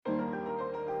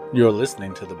You're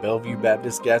listening to the Bellevue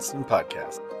Baptist Gadsden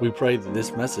podcast. We pray that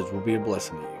this message will be a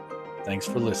blessing to you. Thanks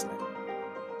for listening.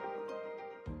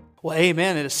 Well,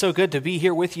 amen. It is so good to be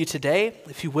here with you today.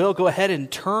 If you will, go ahead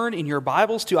and turn in your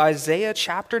Bibles to Isaiah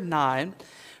chapter 9.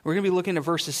 We're going to be looking at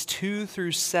verses 2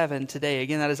 through 7 today.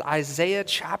 Again, that is Isaiah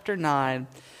chapter 9,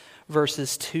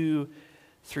 verses 2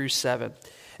 through 7.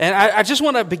 And I just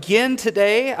want to begin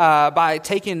today by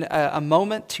taking a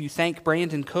moment to thank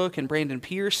Brandon Cook and Brandon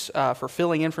Pierce for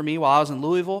filling in for me while I was in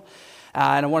Louisville.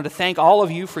 And I wanted to thank all of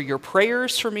you for your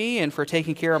prayers for me and for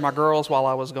taking care of my girls while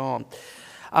I was gone.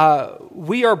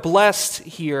 We are blessed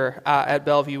here at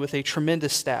Bellevue with a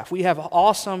tremendous staff. We have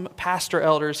awesome pastor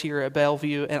elders here at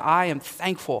Bellevue, and I am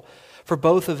thankful for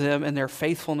both of them and their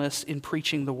faithfulness in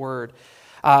preaching the word.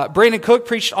 Brandon Cook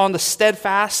preached on the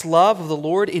steadfast love of the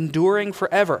Lord enduring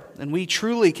forever. And we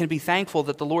truly can be thankful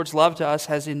that the Lord's love to us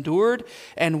has endured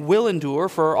and will endure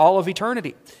for all of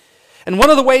eternity. And one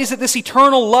of the ways that this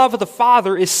eternal love of the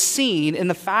Father is seen in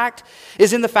the fact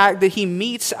that He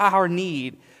meets our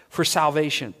need for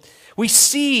salvation. We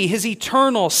see His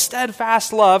eternal,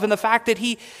 steadfast love in the fact that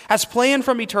He has planned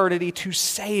from eternity to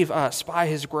save us by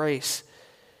His grace.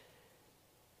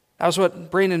 That was what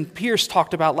Brandon Pierce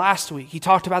talked about last week. He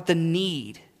talked about the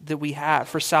need that we have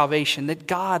for salvation, that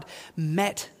God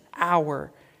met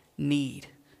our need,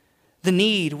 the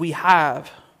need we have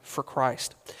for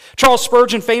Christ. Charles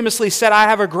Spurgeon famously said, "I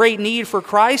have a great need for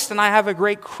Christ, and I have a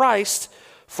great Christ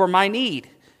for my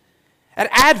need." At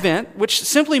Advent, which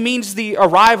simply means the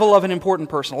arrival of an important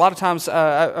person. A lot of times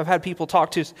I've had people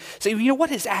talk to say, what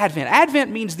is Advent?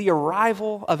 Advent means the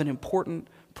arrival of an important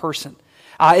person.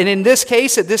 And in this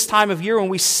case, at this time of year, when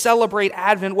we celebrate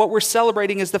Advent, what we're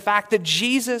celebrating is the fact that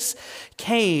Jesus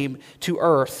came to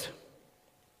earth.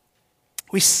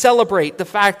 We celebrate the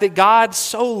fact that God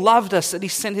so loved us that He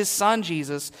sent His Son,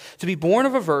 Jesus, to be born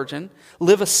of a virgin,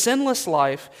 live a sinless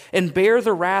life, and bear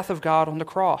the wrath of God on the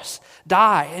cross,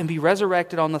 die and be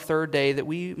resurrected on the third day that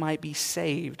we might be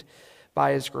saved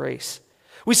by His grace.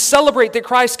 We celebrate that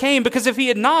Christ came because if He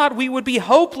had not, we would be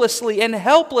hopelessly and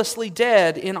helplessly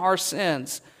dead in our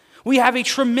sins. We have a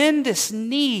tremendous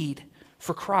need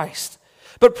for Christ.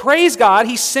 But praise God,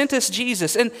 He sent us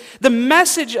Jesus. And the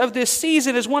message of this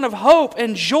season is one of hope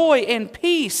and joy and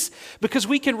peace because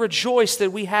we can rejoice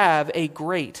that we have a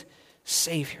great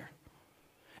Savior.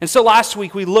 And so last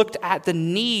week we looked at the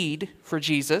need for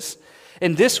Jesus.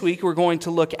 And this week we're going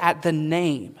to look at the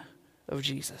name of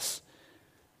Jesus.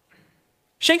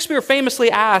 Shakespeare famously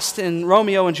asked in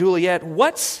Romeo and Juliet,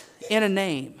 "What's in a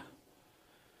name?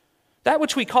 That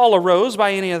which we call a rose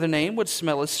by any other name would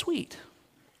smell as sweet."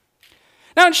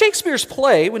 Now in Shakespeare's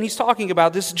play, when he's talking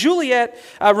about this, Juliet,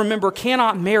 remember,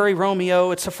 cannot marry Romeo.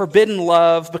 It's a forbidden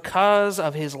love because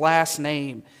of his last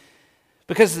name,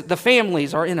 because the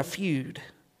families are in a feud.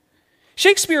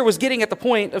 Shakespeare was getting at the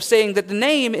point of saying that the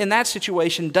name in that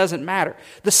situation doesn't matter.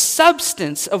 The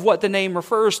substance of what the name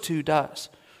refers to does.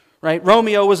 Right?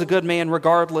 Romeo was a good man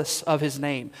regardless of his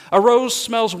name. A rose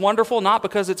smells wonderful not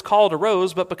because it's called a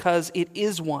rose, but because it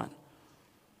is one.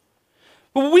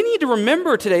 But what we need to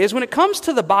remember today is when it comes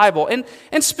to the Bible,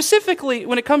 and specifically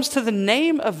when it comes to the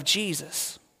name of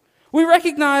Jesus, we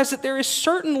recognize that there is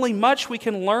certainly much we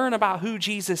can learn about who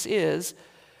Jesus is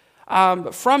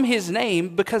from His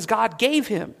name because God gave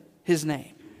Him His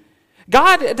name.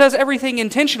 God does everything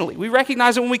intentionally. We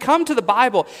recognize that when we come to the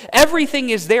Bible, everything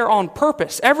is there on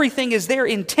purpose. Everything is there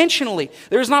intentionally.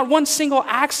 There's not one single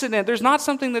accident. There's not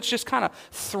something that's just kind of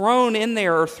thrown in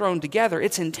there or thrown together.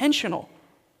 It's intentional.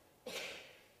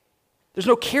 There's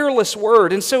no careless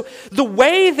word. And so the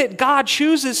way that God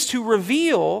chooses to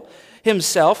reveal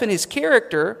Himself and His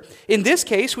character, in this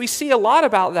case, we see a lot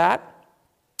about that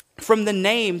from the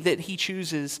name that He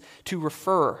chooses to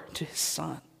refer to His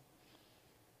Son.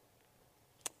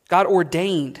 God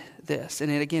ordained this,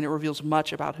 and it reveals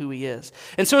much about who He is.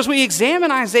 And so as we examine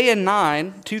Isaiah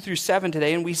 9, 2 through 7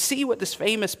 today, and we see what this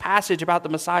famous passage about the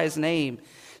Messiah's name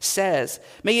says,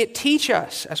 may it teach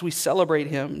us as we celebrate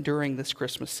Him during this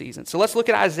Christmas season. So let's look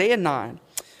at Isaiah 9,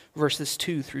 verses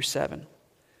 2 through 7.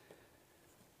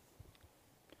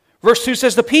 Verse 2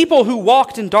 says, "The people who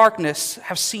walked in darkness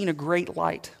have seen a great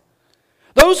light.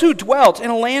 Those who dwelt in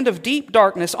a land of deep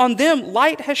darkness, on them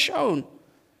light has shone.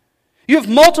 You have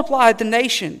multiplied the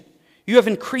nation. You have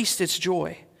increased its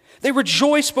joy. They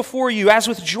rejoice before you as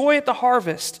with joy at the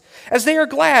harvest, as they are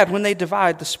glad when they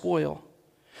divide the spoil.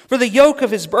 For the yoke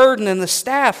of his burden and the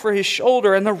staff for his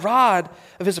shoulder and the rod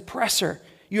of his oppressor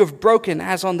you have broken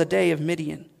as on the day of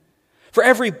Midian. For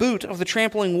every boot of the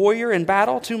trampling warrior in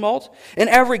battle tumult and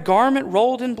every garment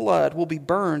rolled in blood will be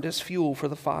burned as fuel for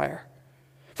the fire.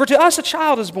 For to us a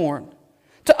child is born.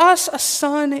 To us a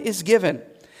son is given,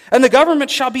 and the government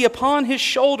shall be upon his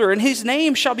shoulder, and his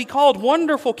name shall be called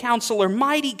Wonderful Counselor,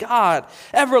 Mighty God,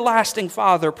 Everlasting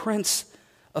Father, Prince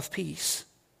of Peace.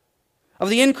 Of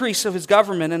the increase of his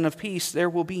government and of peace there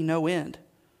will be no end.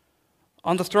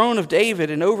 On the throne of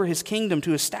David and over his kingdom,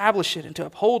 to establish it and to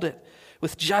uphold it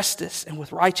with justice and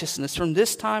with righteousness from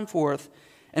this time forth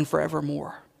and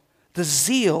forevermore. The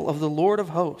zeal of the Lord of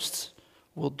hosts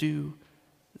will do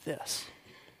this.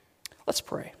 Let's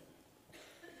pray.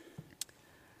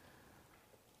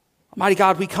 Almighty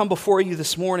God, we come before you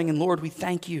this morning, and Lord, we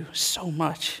thank you so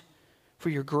much for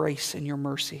your grace and your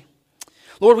mercy.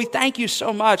 Lord, we thank you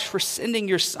so much for sending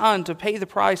your Son to pay the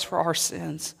price for our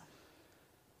sins.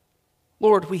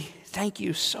 Lord, we thank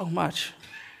you so much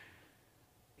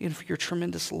and for your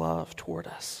tremendous love toward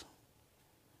us.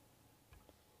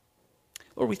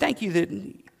 Lord, we thank you that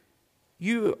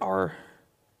you are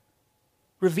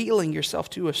revealing yourself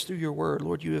to us through your word.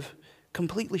 Lord, you have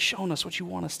completely shown us what you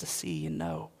want us to see and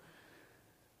know.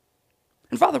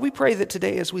 And Father, we pray that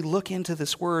today as we look into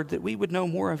this word, that we would know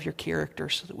more of your character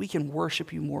so that we can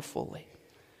worship you more fully.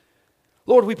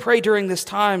 Lord, we pray during this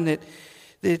time that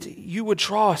you would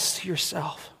draw us to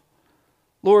yourself.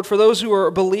 Lord, for those who are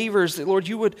believers, that, Lord,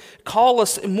 you would call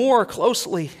us more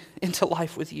closely into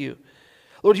life with you.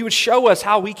 Lord, you would show us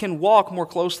how we can walk more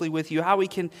closely with you, how we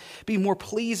can be more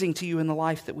pleasing to you in the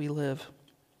life that we live.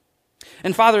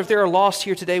 And Father, if there are lost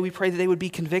here today, we pray that they would be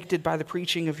convicted by the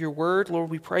preaching of your word. Lord,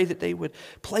 we pray that they would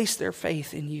place their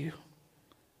faith in you,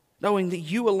 knowing that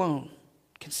you alone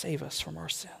can save us from our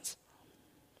sins.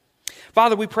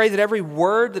 Father, we pray that every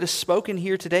word that is spoken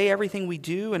here today, everything we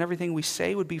do and everything we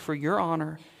say would be for your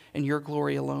honor and your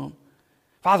glory alone.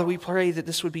 Father, we pray that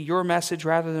this would be your message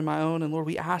rather than my own. And Lord,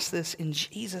 we ask this in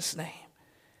Jesus' name.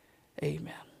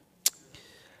 Amen.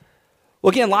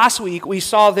 Well, again, last week we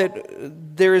saw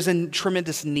that there is a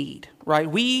tremendous need, right?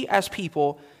 We as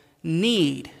people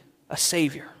need a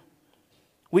Savior.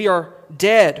 We are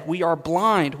dead. We are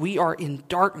blind. We are in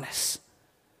darkness.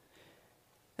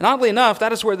 And oddly enough,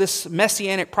 that is where this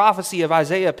messianic prophecy of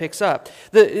Isaiah picks up.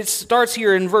 It starts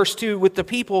here in verse 2 with the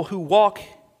people who walk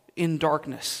in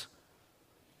darkness.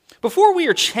 Before we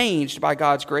are changed by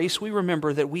God's grace, we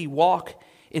remember that we walk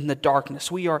in the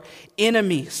darkness. We are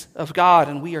enemies of God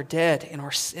and we are dead in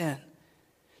our sin.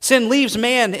 Sin leaves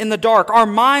man in the dark. Our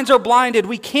minds are blinded.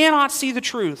 We cannot see the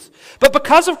truth. But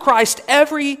because of Christ,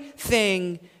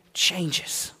 everything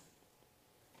changes.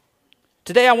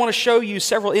 Today I want to show you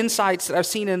several insights that I've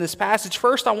seen in this passage.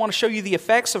 First, I want to show you the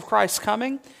effects of Christ's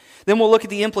coming. Then we'll look at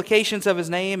the implications of his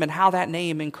name and how that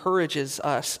name encourages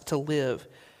us to live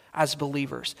as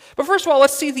believers. But first of all,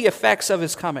 let's see the effects of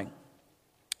his coming.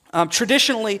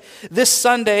 Traditionally, this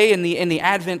Sunday in the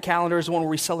Advent calendar is one where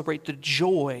we celebrate the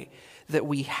joy that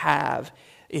we have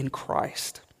in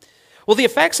Christ. Well, the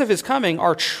effects of his coming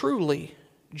are truly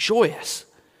joyous.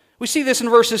 We see this in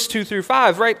verses 2 through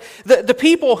 5, right? The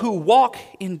people who walk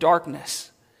in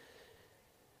darkness.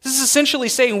 This is essentially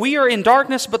saying we are in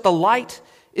darkness, but the light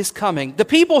is coming. The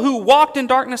people who walked in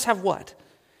darkness have what?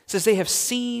 It says they have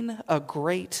seen a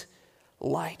great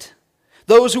light.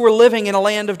 Those who are living in a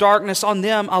land of darkness, on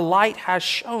them a light has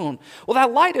shone. Well,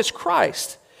 that light is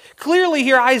Christ. Clearly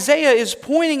here Isaiah is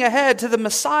pointing ahead to the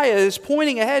Messiah, is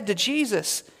pointing ahead to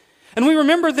Jesus. And we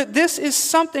remember that this is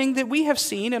something that we have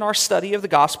seen in our study of the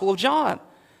Gospel of John.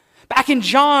 Back in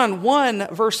John 1,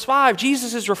 verse 5,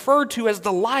 Jesus is referred to as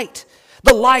the light.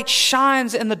 The light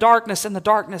shines in the darkness, and the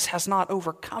darkness has not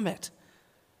overcome it,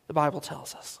 the Bible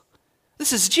tells us.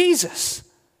 This is Jesus.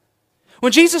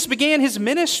 When Jesus began his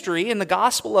ministry in the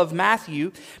Gospel of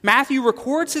Matthew, Matthew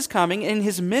records his coming in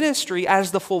his ministry as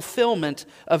the fulfillment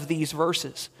of these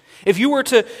verses. If you were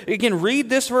to, again, read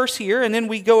this verse here, and then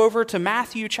we go over to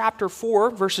Matthew chapter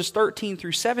 4, verses 13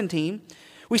 through 17,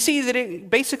 we see that it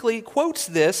basically quotes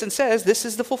this and says this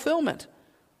is the fulfillment.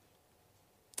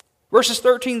 Verses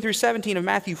 13 through 17 of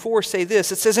Matthew 4 say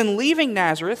this. It says, "In leaving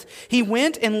Nazareth, he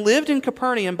went and lived in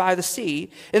Capernaum by the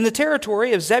sea, in the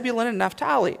territory of Zebulun and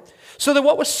Naphtali, so that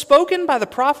what was spoken by the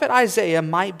prophet Isaiah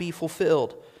might be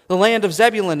fulfilled. The land of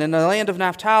Zebulun and the land of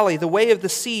Naphtali, the way of the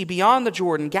sea beyond the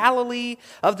Jordan, Galilee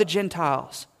of the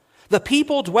Gentiles. The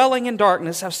people dwelling in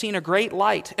darkness have seen a great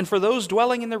light, and for those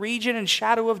dwelling in the region and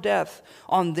shadow of death,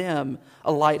 on them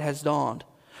a light has dawned.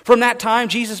 From that time,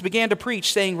 Jesus began to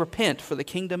preach, saying, 'Repent, for the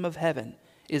kingdom of heaven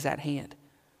is at hand.'"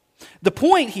 The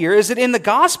point here is that in the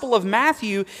Gospel of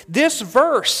Matthew, these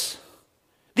verses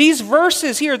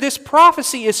here, this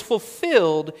prophecy is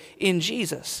fulfilled in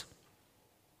Jesus.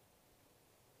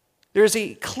 There is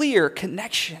a clear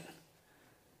connection.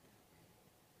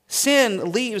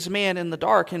 Sin leaves man in the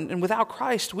dark, and without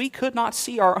Christ, we could not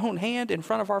see our own hand in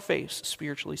front of our face,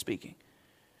 spiritually speaking.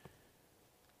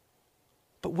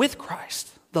 But with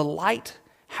Christ, the light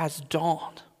has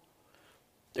dawned.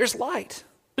 There's light.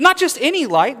 But not just any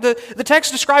light. The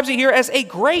text describes it here as a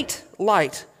great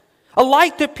light. A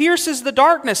light that pierces the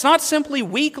darkness, not simply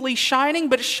weakly shining,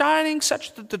 but shining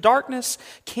such that the darkness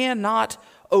cannot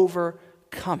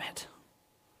overcome it.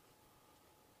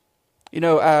 You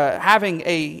know, having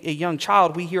a young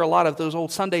child, we hear a lot of those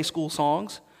old Sunday school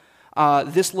songs.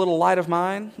 This Little Light of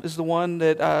Mine is the one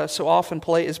that so often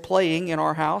is playing in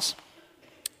our house.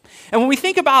 And when we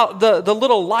think about the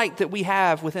little light that we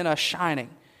have within us shining,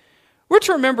 we're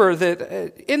to remember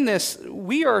that in this,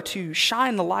 we are to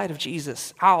shine the light of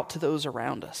Jesus out to those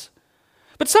around us.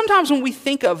 But sometimes when we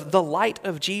think of the light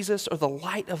of Jesus or the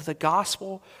light of the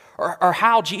gospel or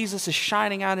how Jesus is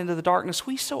shining out into the darkness,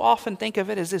 we so often think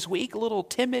of it as this weak little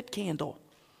timid candle.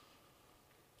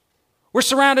 We're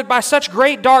surrounded by such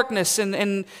great darkness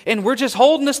and we're just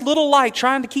holding this little light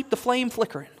trying to keep the flame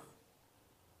flickering.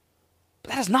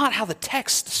 But that is not how the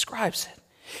text describes it.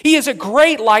 He is a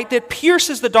great light that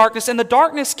pierces the darkness, and the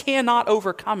darkness cannot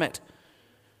overcome it.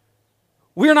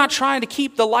 We're not trying to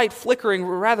keep the light flickering,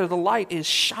 rather the light is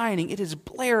shining, it is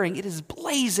blaring, it is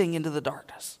blazing into the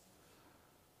darkness.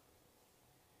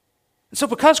 And so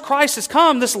because Christ has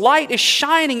come, this light is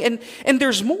shining, and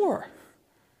there's more.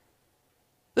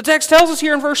 The text tells us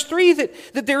here in verse 3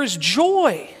 that there is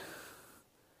joy.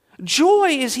 Joy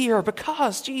is here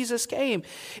because Jesus came.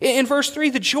 In verse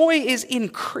 3, the joy is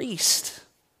increased.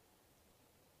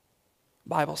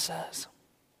 Bible says.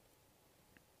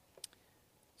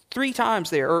 3 times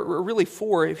there, or really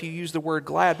 4 if you use the word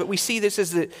glad, but we see this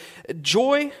as that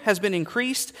joy has been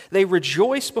increased. They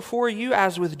rejoice before you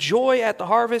as with joy at the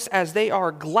harvest, as they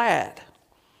are glad.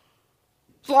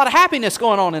 There's a lot of happiness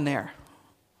going on in there.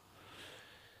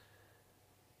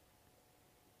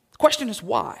 The question is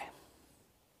why?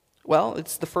 Well,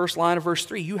 it's the first line of verse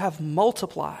 3. You have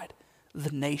multiplied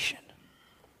the nation.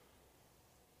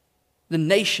 The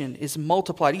nation is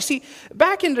multiplied. You see,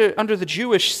 back under the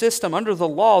Jewish system, under the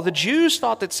law, the Jews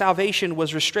thought that salvation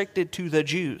was restricted to the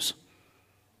Jews.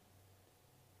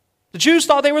 The Jews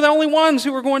thought they were the only ones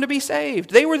who were going to be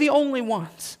saved. They were the only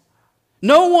ones.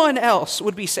 No one else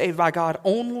would be saved by God,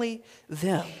 only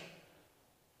them.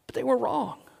 But they were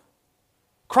wrong.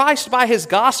 Christ, by his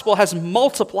gospel, has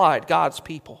multiplied God's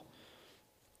people.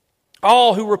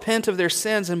 All who repent of their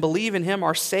sins and believe in him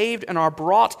are saved and are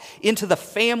brought into the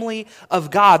family of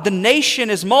God. The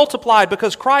nation is multiplied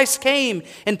because Christ came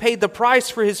and paid the price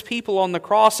for his people on the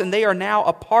cross, and they are now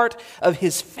a part of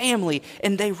his family,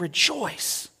 and they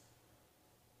rejoice.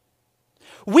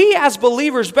 We as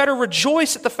believers better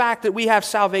rejoice at the fact that we have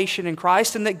salvation in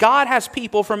Christ and that God has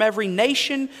people from every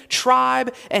nation,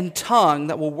 tribe, and tongue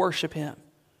that will worship him.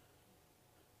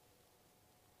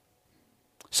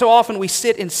 So often we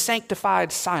sit in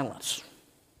sanctified silence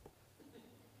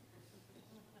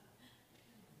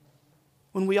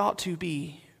when we ought to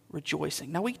be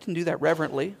rejoicing. Now we can do that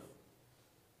reverently,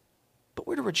 but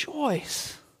we're to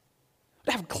rejoice,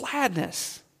 to have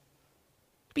gladness,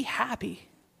 to be happy.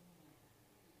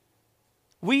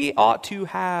 We ought to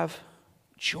have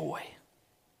joy.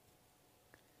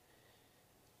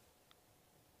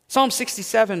 Psalm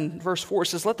 67 verse 4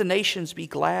 says, "Let the nations be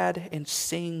glad and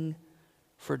sing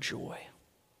for joy."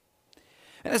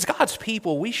 And as God's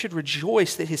people, we should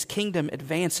rejoice that his kingdom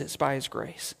advances by his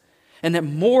grace and that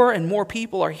more and more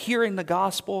people are hearing the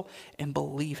gospel and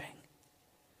believing.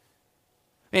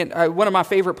 And one of my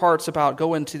favorite parts about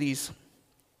going to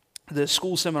the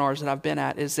school seminars that I've been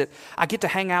at is that I get to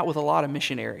hang out with a lot of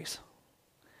missionaries.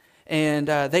 And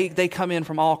they come in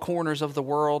from all corners of the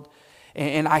world,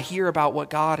 and I hear about what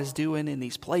God is doing in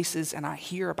these places, and I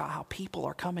hear about how people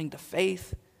are coming to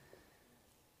faith.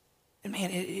 And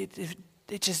man,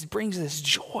 it just brings this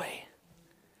joy.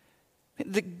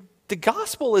 The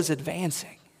gospel is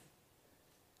advancing.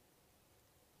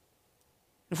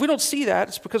 If we don't see that,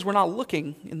 it's because we're not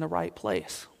looking in the right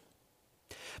place.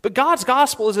 But God's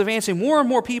gospel is advancing. More and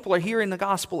more people are hearing the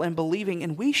gospel and believing,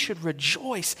 and we should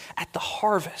rejoice at the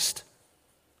harvest.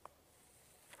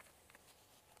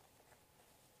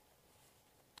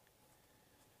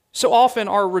 So often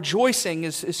our rejoicing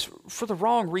is for the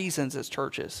wrong reasons as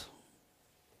churches.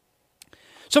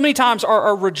 So many times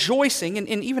our rejoicing, and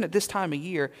even at this time of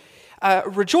year,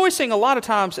 rejoicing a lot of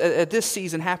times at this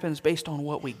season happens based on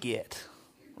what we get,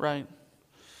 right?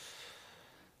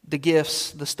 The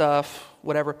gifts, the stuff,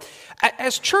 whatever.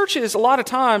 As churches, a lot of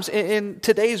times in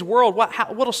today's world,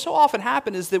 what will so often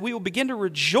happen is that we will begin to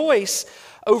rejoice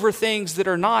over things that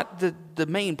are not the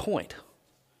main point.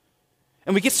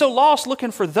 And we get so lost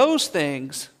looking for those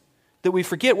things that we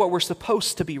forget what we're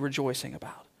supposed to be rejoicing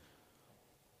about.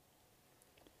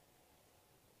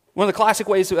 One of the classic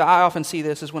ways that I often see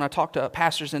this is when I talk to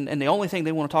pastors and the only thing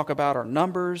they want to talk about are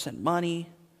numbers and money,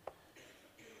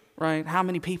 right? How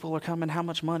many people are coming? How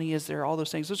much money is there? All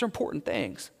those things. Those are important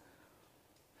things.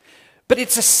 But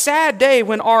it's a sad day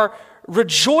when our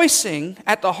rejoicing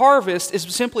at the harvest is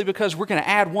simply because we're going to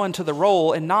add one to the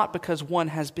roll and not because one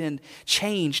has been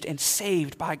changed and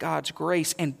saved by God's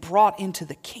grace and brought into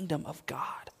the kingdom of God.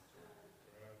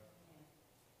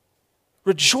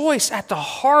 Rejoice at the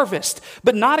harvest,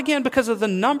 but not again because of the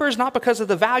numbers, not because of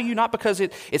the value, not because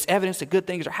it's evidence that good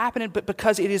things are happening, but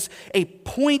because it is a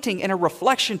pointing and a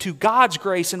reflection to God's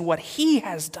grace and what He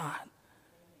has done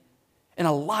in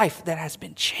a life that has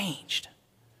been changed.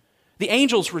 The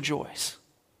angels rejoice,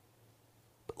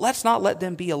 but let's not let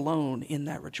them be alone in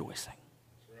that rejoicing.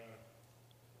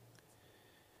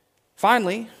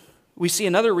 Finally, we see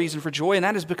another reason for joy, and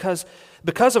that is because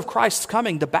of Christ's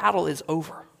coming, the battle is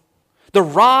over. The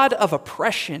rod of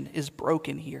oppression is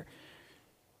broken here.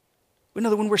 We know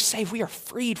that when we're saved, we are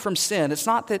freed from sin. It's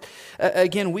not that,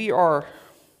 again, we are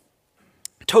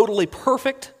totally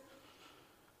perfect,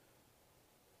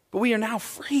 but we are now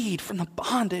freed from the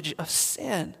bondage of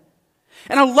sin.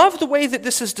 And I love the way that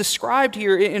this is described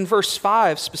here in verse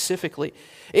 5 specifically.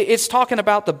 It's talking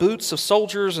about the boots of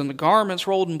soldiers and the garments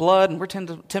rolled in blood, and we're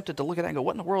tempted to look at that and go,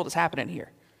 what in the world is happening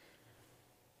here?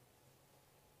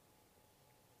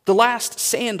 The last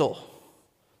sandal,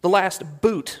 the last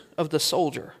boot of the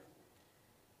soldier,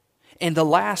 and the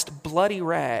last bloody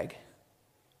rag,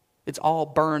 it's all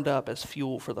burned up as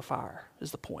fuel for the fire,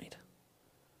 is the point.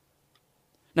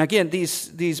 Now again,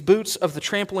 these boots of the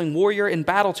trampling warrior in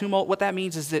battle tumult, what that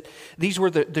means is that these were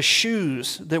the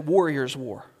shoes that warriors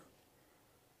wore.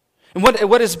 And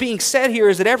what is being said here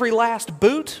is that every last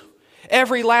boot,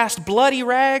 every last bloody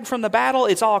rag from the battle,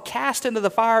 it's all cast into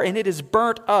the fire and it is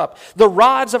burnt up. The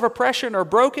rods of oppression are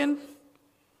broken.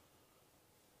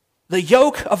 The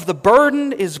yoke of the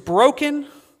burden is broken.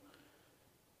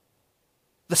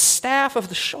 The staff of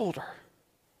the shoulder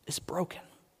is broken.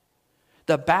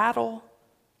 The battle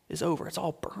is over. It's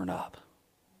all burned up.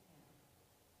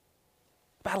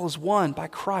 The battle is won by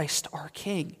Christ, our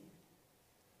King.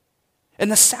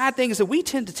 And the sad thing is that we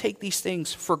tend to take these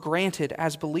things for granted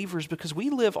as believers because we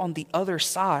live on the other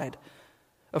side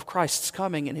of Christ's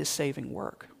coming and His saving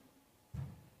work.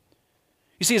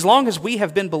 You see, as long as we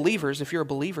have been believers, if you're a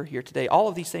believer here today, all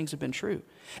of these things have been true.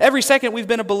 Every second we've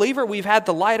been a believer, we've had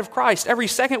the light of Christ. Every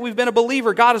second we've been a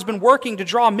believer, God has been working to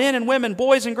draw men and women,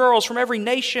 boys and girls from every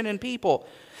nation and people.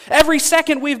 Every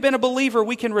second we've been a believer,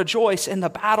 we can rejoice in the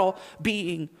battle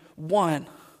being won.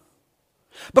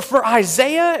 But for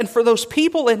Isaiah and for those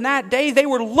people in that day, they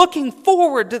were looking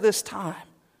forward to this time.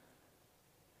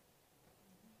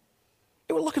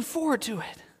 They were looking forward to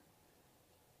it.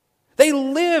 They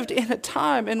lived in a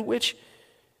time in which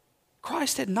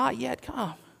Christ had not yet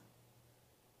come.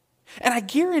 And I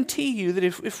guarantee you that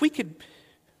if we could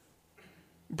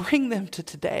bring them to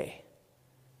today,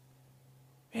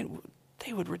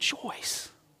 they would rejoice.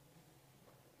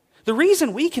 The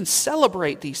reason we can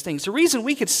celebrate these things, the reason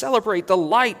we can celebrate the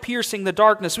light piercing the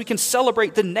darkness, we can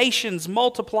celebrate the nations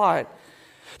multiplied,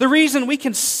 the reason we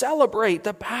can celebrate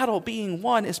the battle being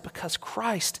won is because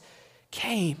Christ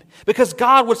came, because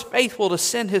God was faithful to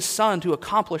send His Son to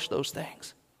accomplish those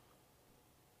things.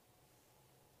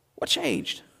 What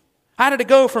changed? How did it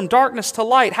go from darkness to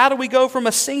light? How do we go from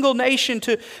a single nation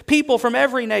to people from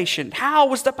every nation? How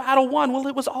was the battle won? Well,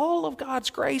 it was all of God's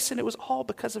grace, and it was all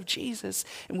because of Jesus.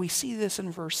 And we see this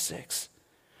in verse 6.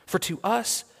 For to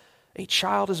us a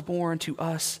child is born, to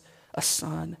us a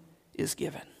son is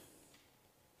given.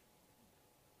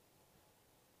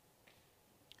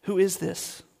 Who is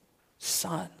this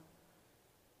son? I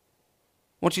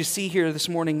want you to see here this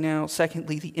morning now,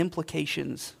 secondly, the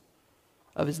implications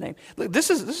of His name. Look, this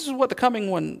is what the coming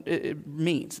one it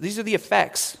means. These are the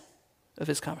effects of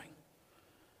His coming.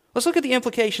 Let's look at the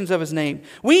implications of His name.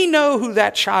 We know who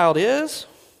that child is.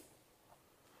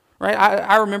 Right?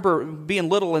 I remember being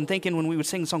little and thinking when we would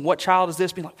sing the song, what child is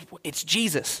this? Being like, it's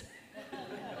Jesus.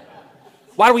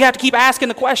 Why do we have to keep asking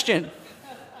the question?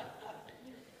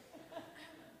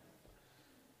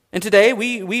 And today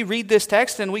we read this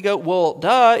text and we go, well,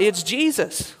 duh, it's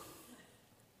Jesus.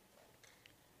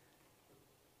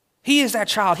 He is that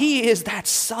child. He is that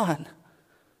son.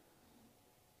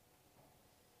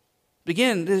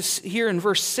 Again, this here in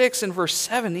verse 6 and verse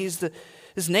 7,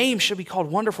 his name should be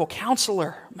called Wonderful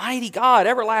Counselor, Mighty God,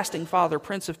 Everlasting Father,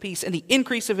 Prince of Peace. And the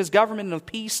increase of His government and of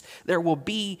peace, there will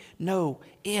be no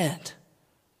end.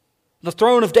 the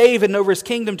throne of David and over his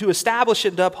kingdom, to establish it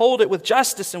and to uphold it with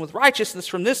justice and with righteousness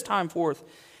from this time forth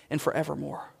and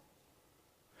forevermore.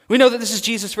 We know that this is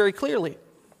Jesus very clearly.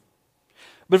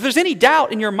 But if there's any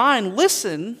doubt in your mind,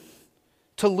 listen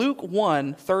to Luke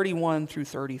 1, 31 through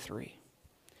 33. In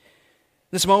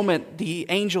this moment, the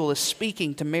angel is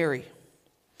speaking to Mary.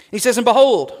 He says, "And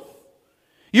behold,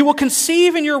 you will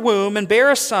conceive in your womb and bear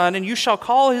a son, and you shall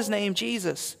call his name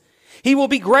Jesus. He will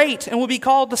be great and will be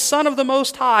called the Son of the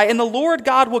Most High, and the Lord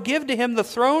God will give to him the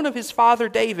throne of his father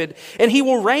David, and he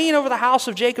will reign over the house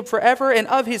of Jacob forever, and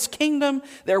of his kingdom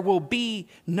there will be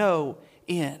no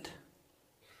end."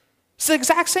 It's the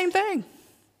exact same thing.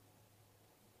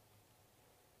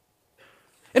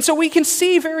 And so we can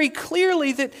see very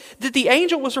clearly that the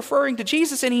angel was referring to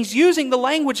Jesus, and he's using the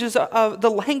language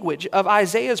of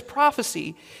Isaiah's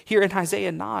prophecy here in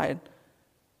Isaiah 9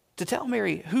 to tell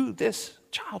Mary who this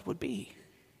child would be.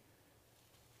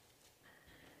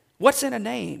 What's in a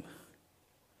name?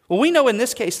 Well, we know in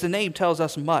this case the name tells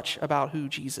us much about who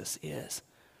Jesus is.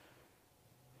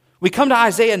 We come to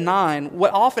Isaiah 9,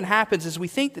 what often happens is we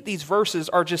think that these verses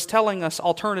are just telling us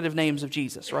alternative names of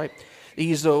Jesus, right?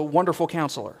 He's a wonderful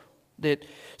counselor.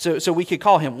 So we could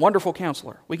call him Wonderful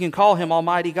Counselor. We can call him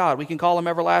Almighty God. We can call him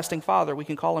Everlasting Father. We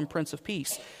can call him Prince of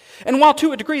Peace. And while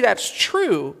to a degree that's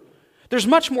true, there's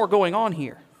much more going on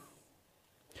here.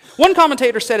 One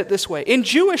commentator said it this way: in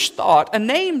Jewish thought, a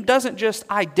name doesn't just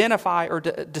identify or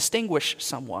distinguish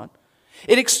someone.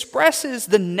 It expresses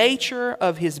the nature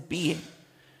of his being.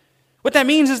 What that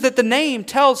means is that the name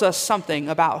tells us something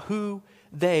about who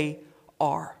they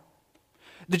are.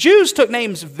 The Jews took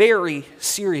names very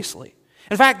seriously.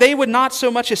 In fact, they would not so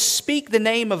much as speak the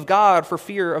name of God for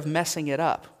fear of messing it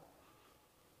up.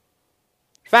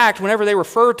 In fact, whenever they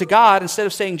referred to God, instead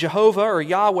of saying Jehovah or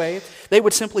Yahweh, they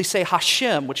would simply say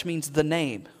Hashem, which means the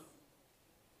name.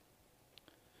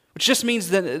 Which just means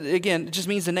it just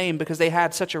means the name because they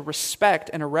had such a respect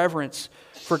and a reverence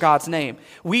for God's name.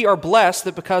 We are blessed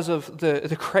that because of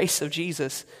the grace of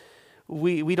Jesus,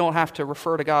 we don't have to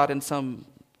refer to God in some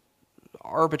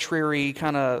arbitrary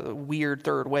kind of weird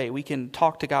third way. We can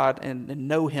talk to God and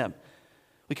know him.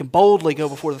 We can boldly go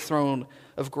before the throne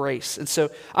of grace. And so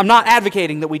I'm not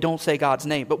advocating that we don't say God's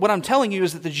name, but what I'm telling you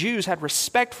is that the Jews had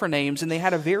respect for names, and they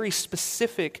had a very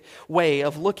specific way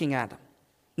of looking at them.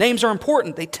 Names are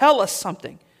important. They tell us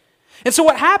something. And so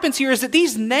what happens here is that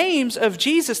these names of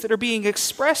Jesus that are being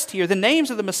expressed here, the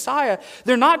names of the Messiah,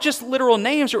 they're not just literal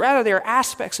names, but rather they are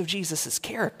aspects of Jesus'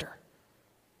 character.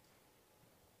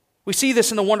 We see this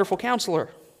in the Wonderful Counselor.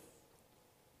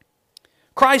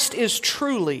 Christ is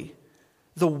truly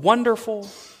the Wonderful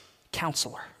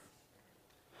Counselor.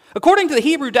 According to the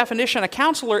Hebrew definition, a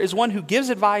counselor is one who gives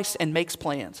advice and makes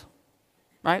plans.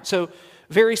 Right? So,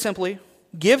 very simply,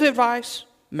 give advice,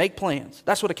 make plans.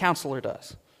 That's what a counselor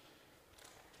does.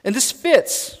 And this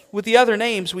fits with the other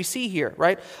names we see here,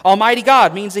 right? Almighty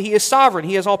God means that he is sovereign.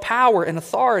 He has all power and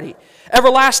authority.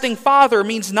 Everlasting Father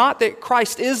means not that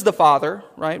Christ is the Father,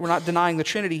 right? We're not denying the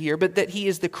Trinity here, but that he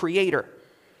is the creator,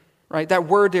 right? That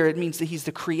word there, it means that he's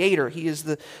the creator. He is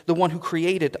the one who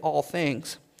created all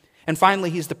things. And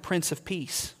finally, he's the Prince of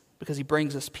Peace because he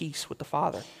brings us peace with the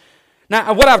Father.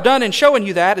 Now, what I've done in showing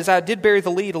you that is I did bury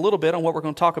the lead a little bit on what we're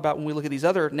going to talk about when we look at these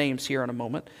other names here in a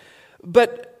moment.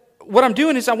 But what I'm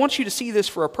doing is I want you to see this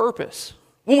for a purpose.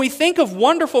 When we think of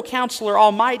Wonderful Counselor,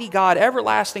 Almighty God,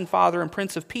 Everlasting Father, and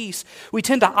Prince of Peace, we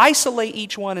tend to isolate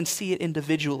each one and see it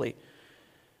individually.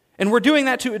 And we're doing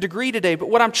that to a degree today. But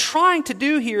what I'm trying to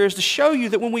do here is to show you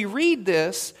that when we read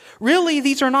this, really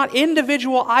these are not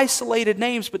individual isolated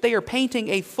names, but they are painting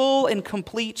a full and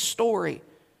complete story.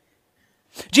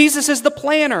 Jesus is the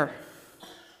planner.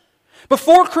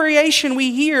 Before creation,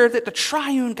 we hear that the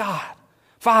triune God,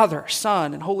 Father,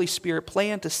 Son, and Holy Spirit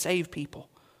plan to save people.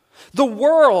 The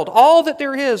world, all that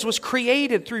there is, was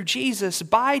created through Jesus,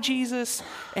 by Jesus,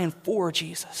 and for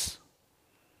Jesus.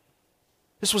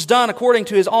 This was done according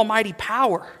to his almighty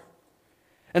power.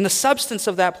 And the substance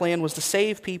of that plan was to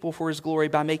save people for his glory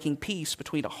by making peace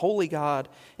between a holy God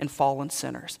and fallen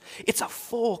sinners. It's a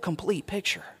full, complete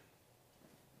picture.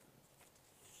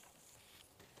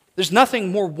 There's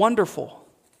nothing more wonderful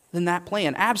than that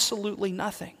plan. Absolutely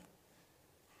nothing.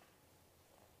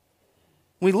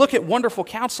 When we look at Wonderful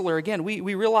Counselor, again, we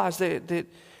realize that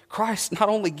Christ not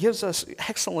only gives us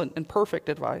excellent and perfect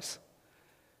advice,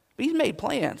 but he's made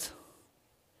plans.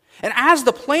 And as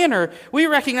the planner, we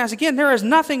recognize, again, there is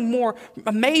nothing more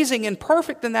amazing and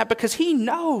perfect than that because he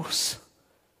knows.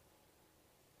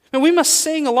 And we must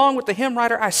sing along with the hymn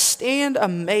writer, I stand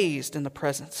amazed in the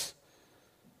presence.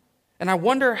 And I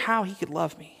wonder how he could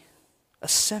love me, a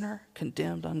sinner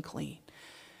condemned unclean.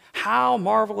 How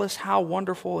marvelous, how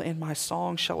wonderful in my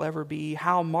song shall ever be.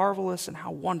 How marvelous and how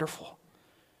wonderful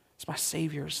is my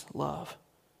Savior's love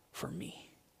for me.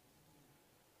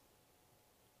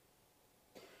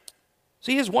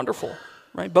 So he is wonderful,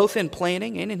 right? Both in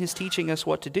planning and in his teaching us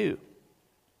what to do.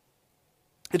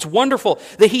 It's wonderful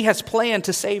that he has planned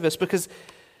to save us, because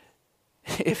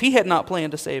if he had not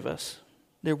planned to save us,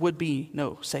 there would be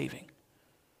no saving.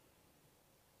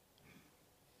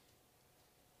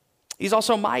 He's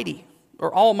also mighty,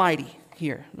 or almighty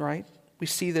here, right? We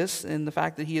see this in the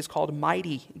fact that he is called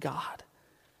mighty God.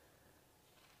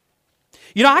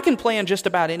 You know, I can plan just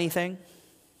about anything.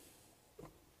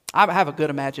 I have a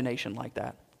good imagination like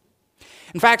that.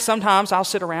 In fact, sometimes I'll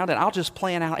sit around and I'll just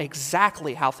plan out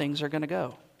exactly how things are going to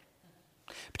go.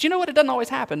 But you know what? It doesn't always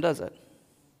happen, does it?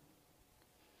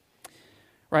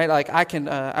 Right? Like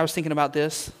I was thinking about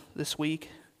this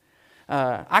week.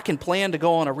 I can plan to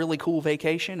go on a really cool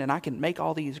vacation, and I can make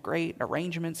all these great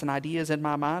arrangements and ideas in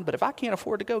my mind. But if I can't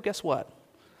afford to go, guess what?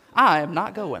 I am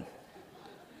not going.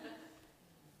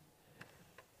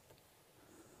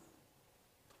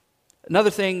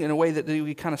 Another thing, in a way that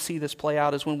we kind of see this play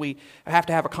out, is when we have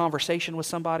to have a conversation with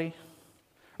somebody.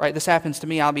 Right? This happens to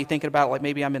me. I'll be thinking about, like,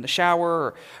 maybe I'm in the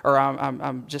shower, or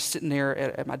I'm just sitting there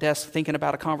at my desk thinking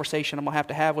about a conversation I'm going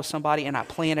to have with somebody, and I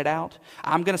plan it out.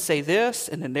 I'm going to say this,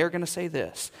 and then they're going to say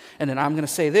this. And then I'm going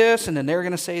to say this, and then they're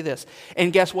going to say this.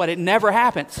 And guess what? It never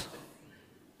happens.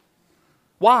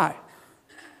 Why?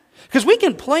 Because we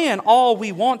can plan all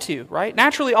we want to, right?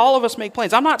 Naturally, all of us make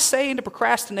plans. I'm not saying to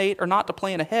procrastinate or not to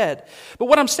plan ahead. But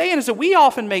what I'm saying is that we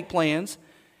often make plans,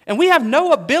 and we have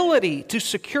no ability to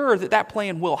secure that that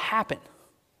plan will happen.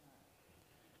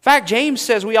 In fact, James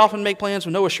says we often make plans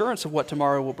with no assurance of what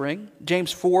tomorrow will bring.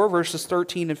 James 4, verses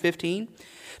 13 and 15.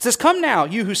 It says, "Come now,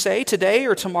 you who say, today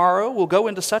or tomorrow we'll go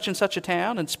into such and such a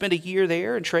town and spend a year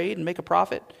there and trade and make a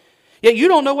profit. Yet you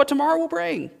don't know what tomorrow will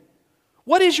bring.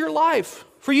 What is your life?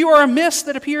 For you are a mist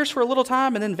that appears for a little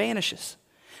time and then vanishes.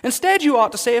 Instead, you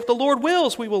ought to say, if the Lord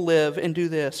wills, we will live and do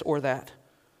this or that."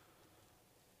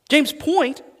 James'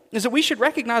 point is that we should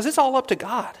recognize it's all up to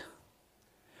God.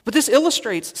 But this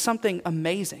illustrates something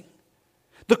amazing.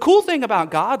 The cool thing about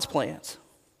God's plans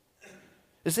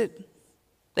is that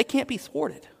they can't be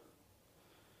thwarted.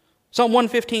 Psalm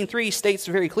 115:3 states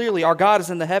very clearly, our God is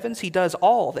in the heavens. He does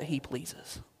all that he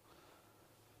pleases.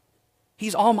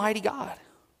 He's Almighty God.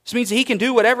 This means that he can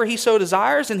do whatever he so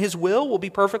desires, and his will be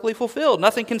perfectly fulfilled.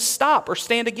 Nothing can stop or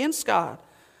stand against God.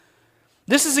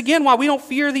 This is again why we don't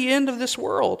fear the end of this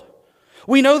world.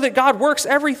 We know that God works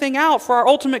everything out for our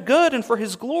ultimate good and for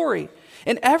his glory.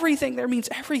 And everything there means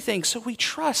everything, so we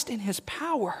trust in his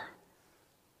power.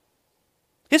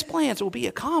 His plans will be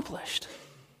accomplished.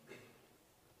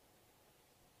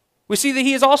 We see that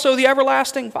he is also the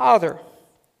everlasting Father.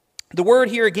 The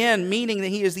word here again meaning that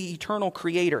he is the eternal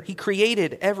creator. He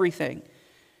created everything.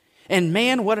 And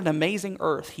man, what an amazing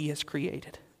earth he has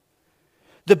created.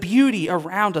 The beauty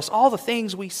around us, all the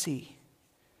things we see.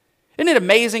 Isn't it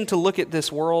amazing to look at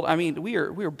this world? I mean, we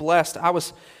are blessed. I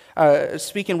was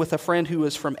speaking with a friend who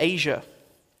was from Asia.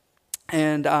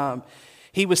 And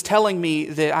he was telling me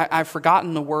that, I've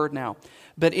forgotten the word now,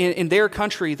 but in their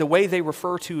country, the way they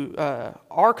refer to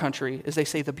our country is they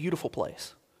say the beautiful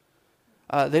place.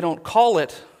 They don't call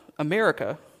it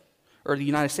America or the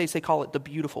United States. They call it the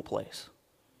beautiful place.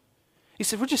 He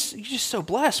said, you're just so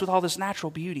blessed with all this natural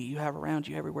beauty you have around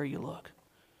you everywhere you look.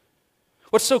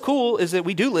 What's so cool is that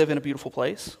we do live in a beautiful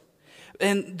place,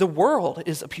 and the world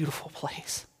is a beautiful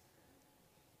place.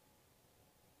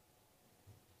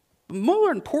 But more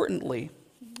importantly,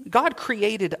 God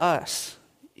created us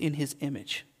in his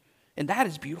image, and that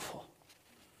is beautiful.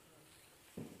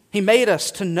 He made us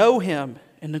to know him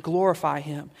and to glorify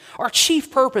him. Our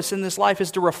chief purpose in this life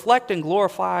is to reflect and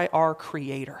glorify our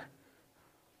Creator.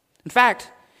 In fact,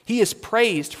 he is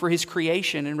praised for his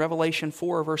creation in Revelation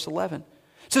 4, verse 11.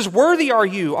 It says, "Worthy are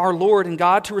you, our Lord and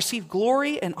God, to receive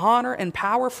glory and honor and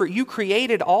power, for you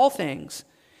created all things,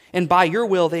 and by your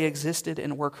will they existed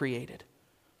and were created."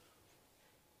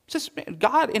 It says,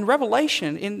 God in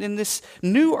Revelation, in this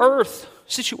new earth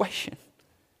situation,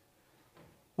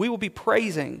 we will be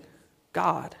praising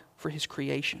God for his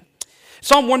creation.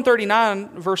 Psalm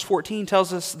 139, verse 14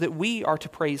 tells us that we are to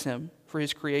praise him for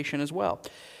his creation as well.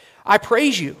 "I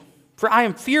praise you, for I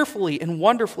am fearfully and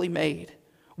wonderfully made.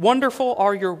 Wonderful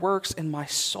are your works, and my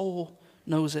soul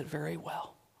knows it very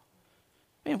well."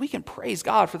 Man, we can praise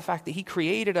God for the fact that he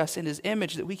created us in his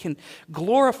image, that we can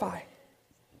glorify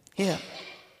him.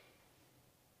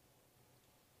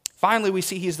 Finally, we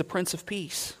see he is the Prince of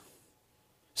Peace.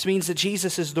 This means that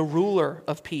Jesus is the ruler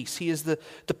of peace. He is the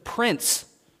Prince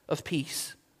of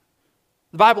Peace.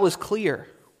 The Bible is clear.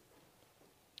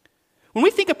 When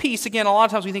we think of peace, again, a lot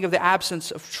of times we think of the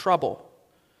absence of trouble.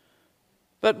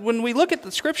 But when we look at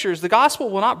the Scriptures, the gospel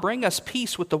will not bring us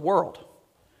peace with the world.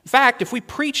 In fact, if we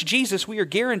preach Jesus, we are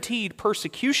guaranteed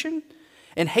persecution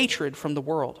and hatred from the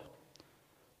world.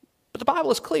 But the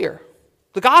Bible is clear.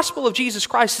 The gospel of Jesus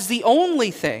Christ is the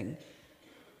only thing,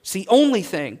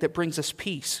 that brings us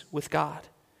peace with God.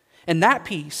 And that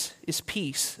peace is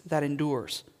peace that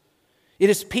endures. It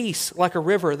is peace like a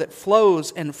river that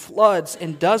flows and floods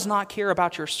and does not care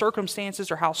about your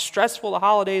circumstances or how stressful the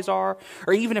holidays are,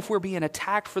 or even if we're being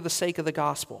attacked for the sake of the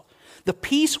gospel. The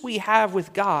peace we have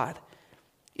with God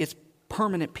is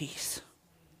permanent peace.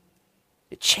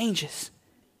 It changes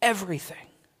everything.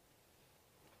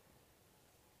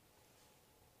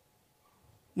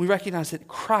 We recognize that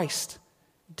Christ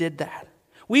did that.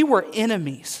 We were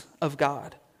enemies of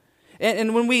God.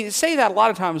 And when we say that, a lot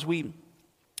of times we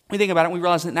think about it and we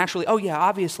realize that naturally,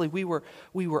 obviously we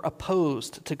were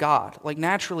opposed to God. Like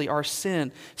naturally our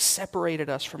sin separated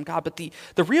us from God. But the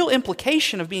real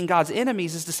implication of being God's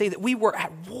enemies is to say that we were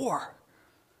at war.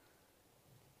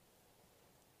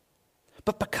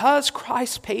 But because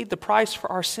Christ paid the price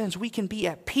for our sins, we can be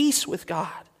at peace with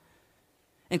God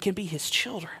and can be His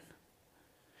children.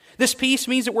 This peace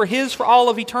means that we're His for all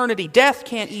of eternity. Death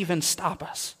can't even stop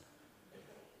us.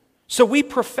 So we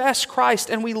profess Christ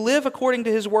and we live according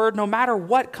to His word no matter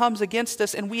what comes against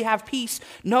us, and we have peace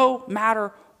no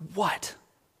matter what.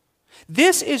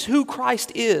 This is who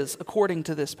Christ is according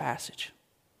to this passage.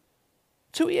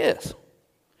 It's who He is.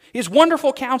 He is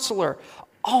wonderful Counselor,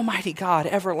 Almighty God,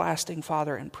 everlasting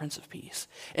Father, and Prince of Peace.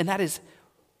 And that is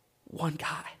one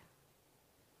guy.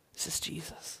 This is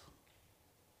Jesus.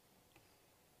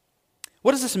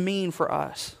 What does this mean for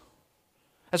us?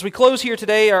 As we close here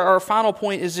today, our final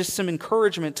point is just some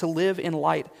encouragement to live in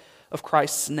light of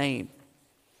Christ's name.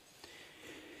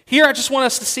 Here, I just want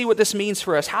us to see what this means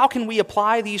for us. How can we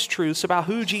apply these truths about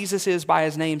who Jesus is by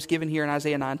His names given here in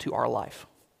Isaiah 9 to our life?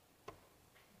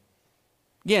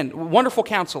 Again, wonderful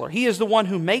Counselor. He is the one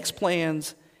who makes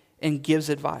plans and gives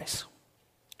advice.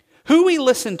 Who we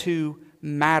listen to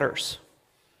matters.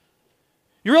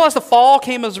 You realize the fall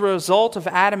came as a result of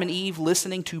Adam and Eve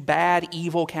listening to bad,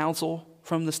 evil counsel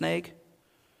from the snake?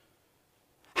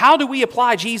 How do we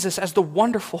apply Jesus as the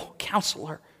wonderful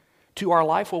Counselor to our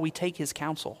life? Well, we take His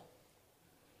counsel.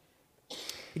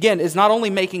 Again, it's not only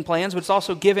making plans, but it's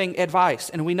also giving advice.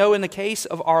 And we know in the case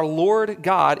of our Lord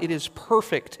God, it is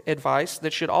perfect advice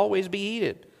that should always be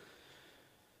heeded.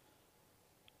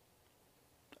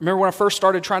 I remember when I first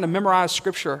started trying to memorize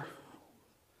Scripture,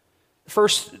 the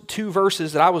first two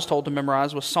verses that I was told to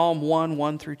memorize was Psalm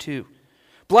 1 through 2.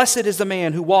 Blessed is the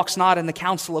man who walks not in the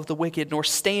counsel of the wicked, nor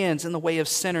stands in the way of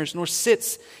sinners, nor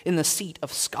sits in the seat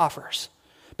of scoffers.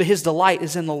 But his delight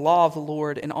is in the law of the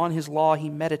Lord, and on His law he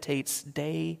meditates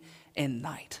day and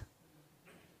night.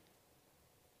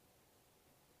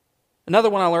 Another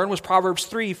one I learned was Proverbs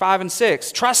 3, 5, and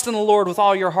 6. Trust in the Lord with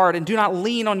all your heart, and do not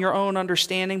lean on your own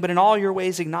understanding, but in all your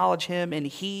ways acknowledge Him, and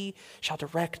He shall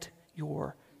direct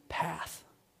your path.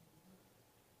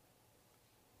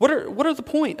 What are the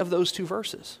point of those two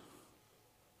verses?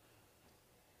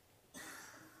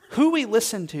 Who we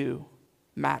listen to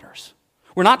matters.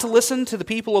 We're not to listen to the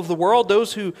people of the world,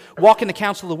 those who walk in the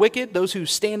counsel of the wicked, those who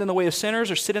stand in the way of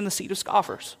sinners or sit in the seat of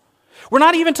scoffers. We're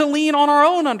not even to lean on our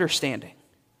own understanding.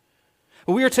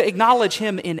 But we are to acknowledge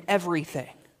Him in everything.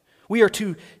 We are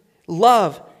to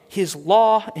love His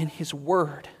law and His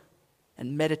word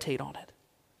and meditate on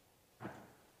it.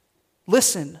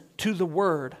 Listen to the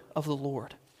word of the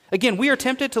Lord. Again, we are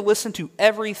tempted to listen to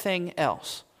everything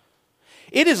else.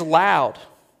 It is loud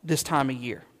this time of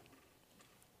year.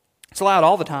 It's loud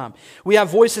all the time. We have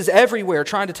voices everywhere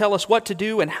trying to tell us what to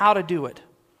do and how to do it.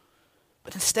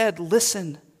 But instead,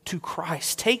 listen to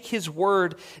Christ. Take His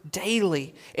word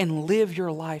daily and live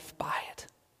your life by it.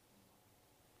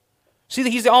 See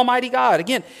that He's the Almighty God.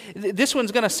 Again, this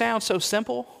one's going to sound so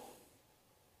simple,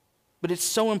 but it's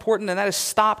so important, and that is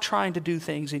stop trying to do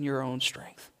things in your own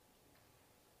strength.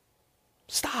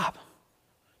 Stop.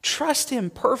 Trust Him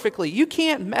perfectly. You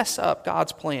can't mess up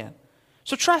God's plan.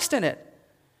 So trust in it.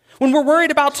 When we're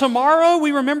worried about tomorrow,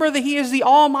 we remember that He is the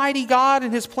Almighty God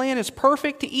and His plan is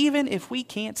perfect even if we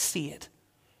can't see it.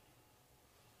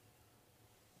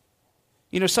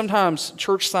 You know, sometimes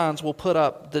church signs will put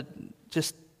up the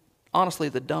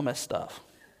dumbest stuff.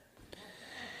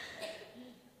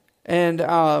 And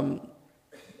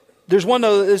there's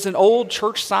an old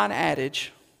church sign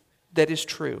adage that is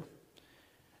true.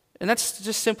 And that's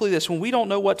just simply this: when we don't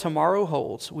know what tomorrow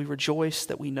holds, we rejoice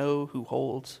that we know who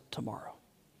holds tomorrow.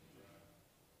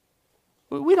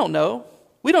 We don't know.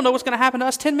 We don't know what's going to happen to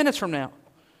us 10 minutes from now.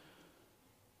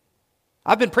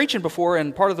 I've been preaching before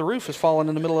and part of the roof has fallen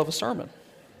in the middle of a sermon.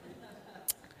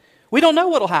 We don't know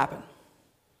what will happen.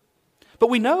 But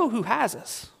we know who has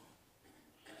us.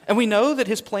 And we know that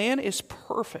his plan is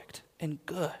perfect and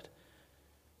good.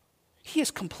 He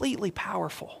is completely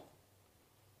powerful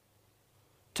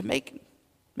to make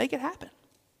it happen.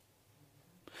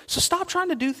 So stop trying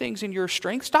to do things in your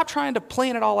strength. Stop trying to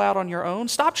plan it all out on your own.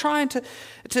 Stop trying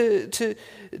to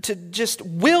just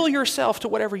will yourself to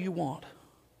whatever you want.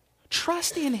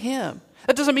 Trust in him.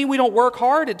 That doesn't mean we don't work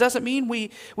hard. It doesn't mean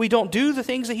we don't do the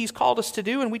things that he's called us to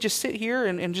do and we just sit here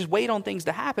and just wait on things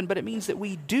to happen. But it means that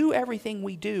we do everything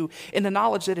we do in the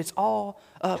knowledge that it's all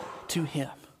up to him.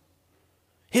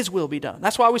 His will be done.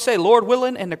 That's why we say, Lord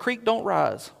willing, and the creek don't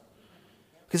rise.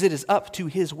 Because it is up to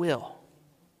his will.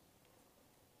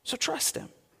 So trust him.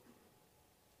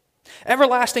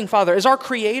 Everlasting Father, as our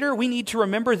Creator, we need to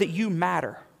remember that you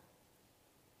matter.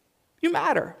 You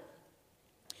matter.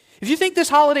 If you think this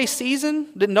holiday season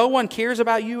that no one cares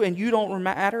about you and you don't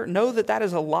matter, know that that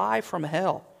is a lie from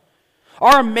hell.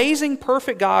 Our amazing,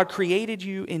 perfect God created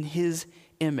you in his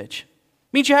image.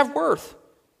 It means you have worth.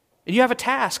 And you have a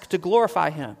task to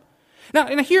glorify him. Now,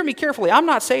 and hear me carefully. I'm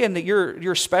not saying that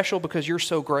you're special because you're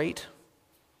so great.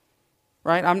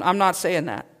 Right? I'm not saying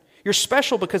that. You're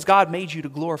special because God made you to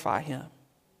glorify him.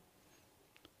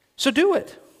 So do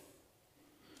it.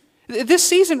 This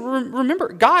season,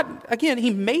 remember, God, again, he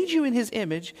made you in his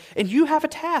image, and you have a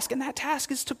task, and that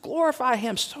task is to glorify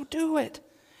him. So do it.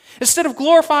 Instead of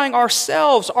glorifying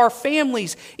ourselves, our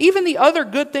families, even the other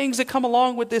good things that come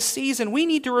along with this season, we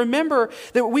need to remember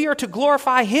that we are to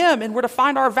glorify him, and we're to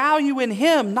find our value in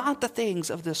him, not the things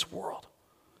of this world.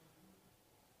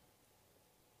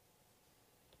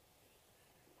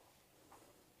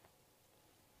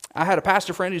 I had a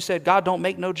pastor friend who said, God don't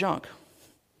make no junk.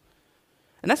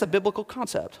 And that's a biblical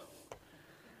concept.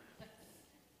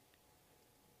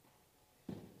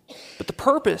 But the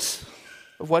purpose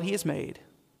of what he has made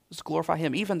is to glorify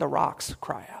him. Even the rocks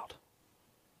cry out.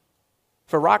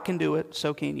 If a rock can do it,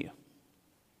 so can you.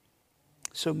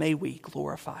 So may we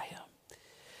glorify him.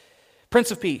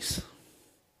 Prince of Peace.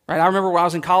 Right? I remember when I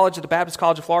was in college at the Baptist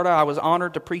College of Florida, I was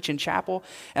honored to preach in chapel,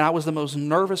 and I was the most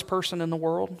nervous person in the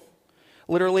world.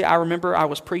 Literally, I remember I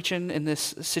was preaching in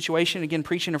this situation. Again,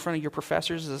 preaching in front of your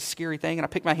professors is a scary thing. And I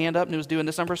picked my hand up and it was doing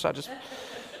this number, so I just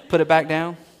put it back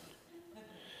down.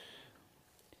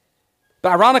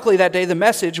 But ironically, that day, the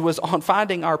message was on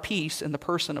finding our peace in the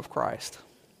person of Christ.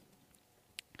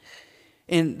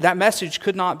 And that message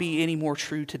could not be any more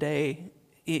true today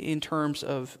in terms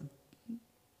of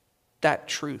that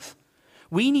truth.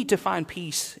 We need to find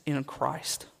peace in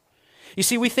Christ. You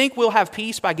see, we think we'll have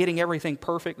peace by getting everything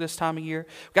perfect this time of year.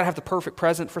 We've got to have the perfect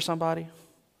present for somebody.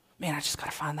 Man, I just got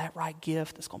to find that right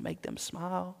gift that's going to make them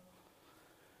smile.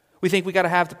 We think we got to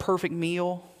have the perfect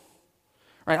meal.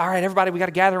 Right? All right, everybody, we got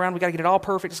to gather around. We got to get it all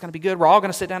perfect. It's going to be good. We're all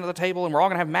going to sit down at the table, and we're all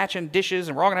going to have matching dishes,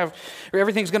 and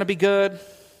everything's going to be good.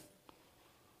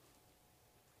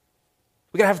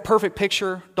 We got to have a perfect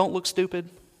picture. Don't look stupid.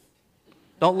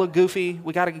 Don't look goofy.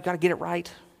 We got to get it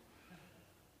right.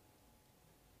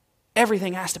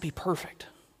 Everything has to be perfect.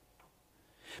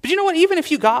 But you know what? Even if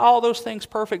you got all those things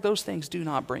perfect, those things do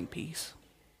not bring peace.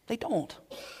 They don't.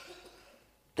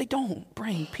 They don't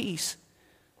bring peace.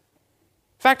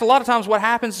 In fact, a lot of times what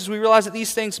happens is we realize that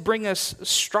these things bring us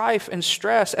strife and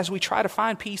stress as we try to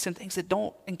find peace in things that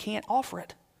don't and can't offer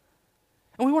it.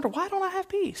 And we wonder, why don't I have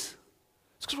peace?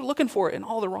 It's because we're looking for it in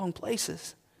all the wrong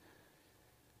places.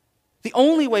 The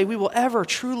only way we will ever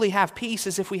truly have peace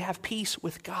is if we have peace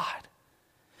with God.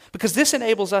 Because this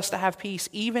enables us to have peace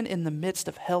even in the midst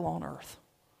of hell on earth.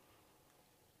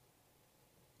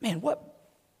 Man, what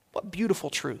beautiful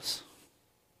truths.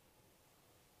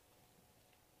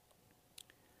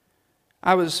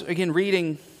 I was, again,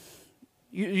 reading.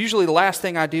 Usually the last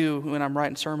thing I do when I'm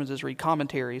writing sermons is read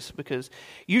commentaries, because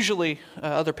usually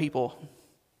other people,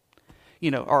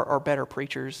 are better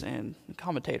preachers and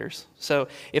commentators. So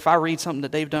if I read something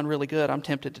that they've done really good, I'm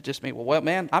tempted to just be, well,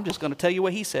 man, I'm just going to tell you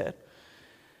what he said.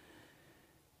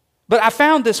 But I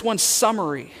found this one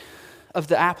summary of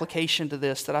the application to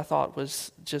this that I thought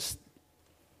was just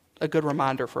a good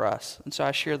reminder for us. And so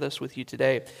I share this with you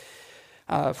today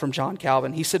from John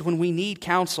Calvin. He said, when we need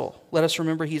counsel, let us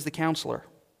remember he's the counselor.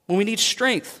 When we need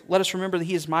strength, let us remember that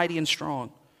he is mighty and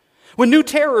strong. When new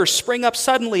terrors spring up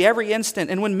suddenly every instant,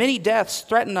 and when many deaths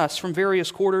threaten us from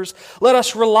various quarters, let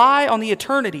us rely on the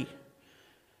eternity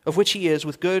of which he is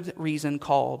with good reason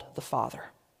called the Father.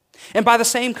 And by the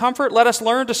same comfort, let us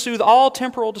learn to soothe all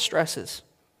temporal distresses.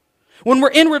 When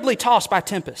we're inwardly tossed by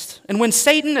tempests, and when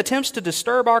Satan attempts to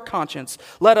disturb our conscience,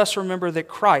 let us remember that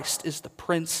Christ is the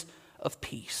Prince of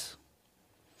Peace.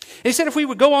 And he said if we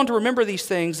would go on to remember these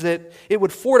things, that it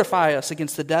would fortify us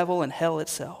against the devil and hell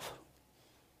itself.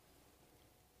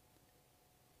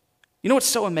 You know what's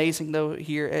so amazing, though,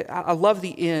 here? I love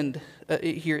the end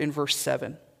here in verse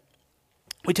 7.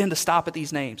 We tend to stop at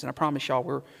these names, and I promise y'all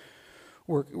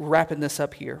we're wrapping this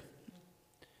up here.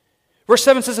 Verse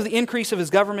 7 says, of the increase of his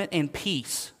government and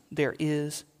peace, there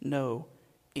is no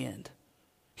end.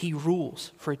 He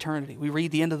rules for eternity. We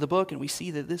read the end of the book, and we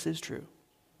see that this is true.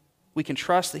 We can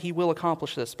trust that he will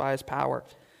accomplish this by his power.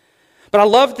 But I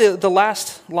love the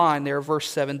last line there, verse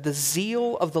 7. The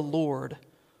zeal of the Lord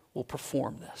will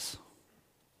perform this.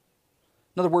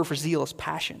 Another word for zeal is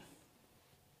passion.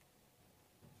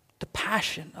 The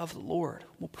passion of the Lord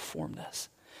will perform this.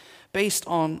 Based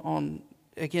on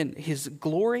again, his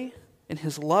glory and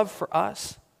his love for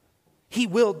us, he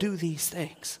will do these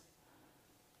things.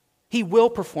 He will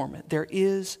perform it. There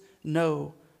is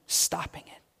no stopping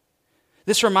it.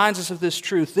 This reminds us of this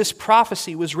truth. This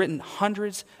prophecy was written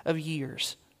hundreds of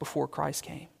years before Christ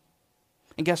came.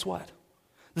 And guess what?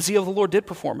 The zeal of the Lord did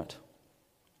perform it.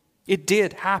 It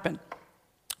did happen.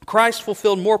 Christ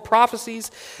fulfilled more prophecies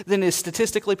than is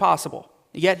statistically possible,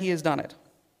 yet he has done it.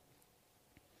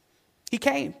 He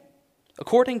came.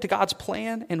 According to God's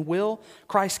plan and will,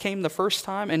 Christ came the first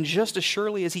time, and just as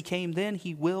surely as he came then,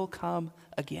 he will come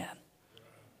again.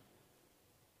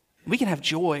 We can have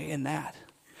joy in that.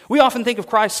 We often think of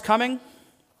Christ's coming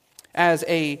as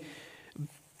a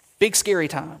big scary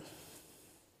time.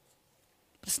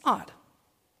 But it's not.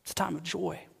 It's a time of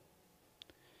joy.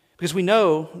 Because we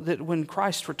know that when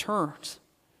Christ returns,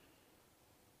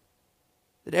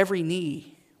 that every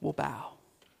knee will bow.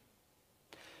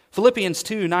 Philippians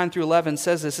 2, 9 through 11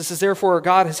 says this. It says, therefore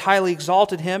God has highly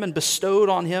exalted him and bestowed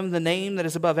on him the name that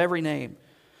is above every name.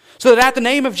 So that at the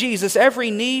name of Jesus, every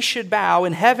knee should bow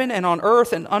in heaven and on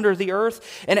earth and under the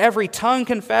earth, and every tongue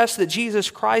confess that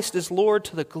Jesus Christ is Lord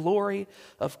to the glory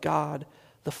of God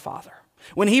the Father.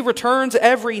 When he returns,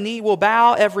 every knee will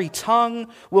bow, every tongue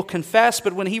will confess,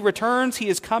 but when he returns, he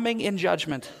is coming in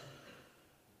judgment.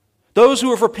 Those who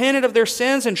have repented of their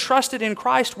sins and trusted in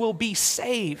Christ will be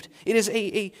saved. It is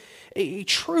a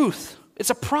truth. It's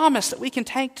a promise that we can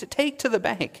take to the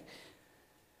bank.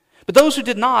 But those who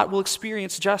did not will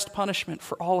experience just punishment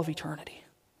for all of eternity.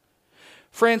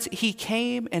 Friends, he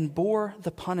came and bore the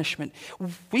punishment.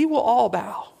 We will all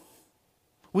bow.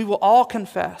 We will all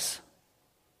confess.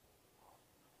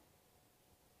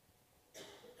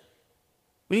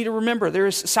 We need to remember there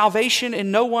is salvation in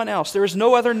no one else. There is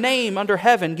no other name under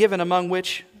heaven given among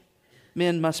which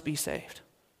men must be saved.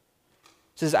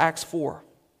 This is Acts 4.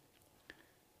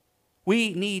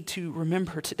 We need to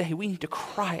remember today, we need to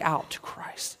cry out to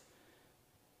Christ.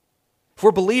 If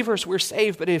we're believers, we're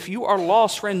saved. But if you are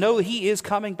lost, friend, know that he is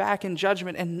coming back in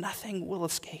judgment and nothing will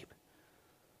escape.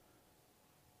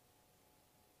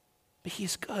 But he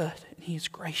is good and he is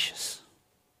gracious.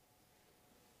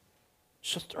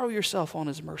 So throw yourself on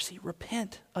his mercy.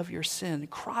 Repent of your sin.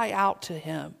 Cry out to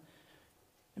him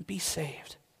and be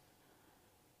saved.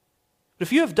 But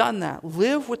if you have done that,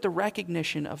 live with the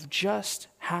recognition of just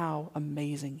how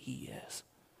amazing he is.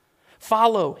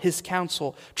 Follow his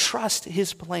counsel. Trust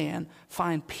his plan.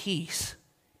 Find peace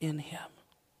in him.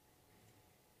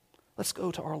 Let's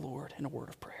go to our Lord in a word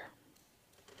of prayer.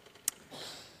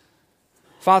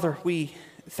 Father, we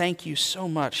thank you so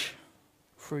much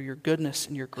for your goodness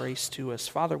and your grace to us.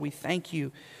 Father, we thank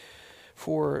you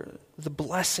for the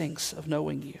blessings of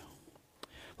knowing you.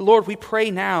 But Lord, we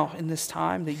pray now in this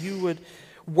time that you would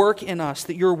work in us,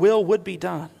 that your will would be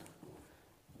done.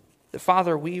 That,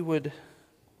 Father, we would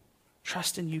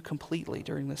trust in you completely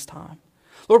during this time.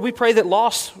 Lord, we pray that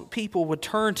lost people would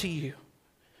turn to you.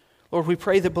 Lord, we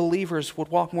pray that believers would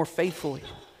walk more faithfully.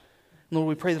 Lord,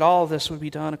 we pray that all of this would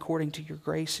be done according to your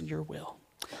grace and your will.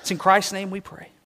 It's in Christ's name we pray.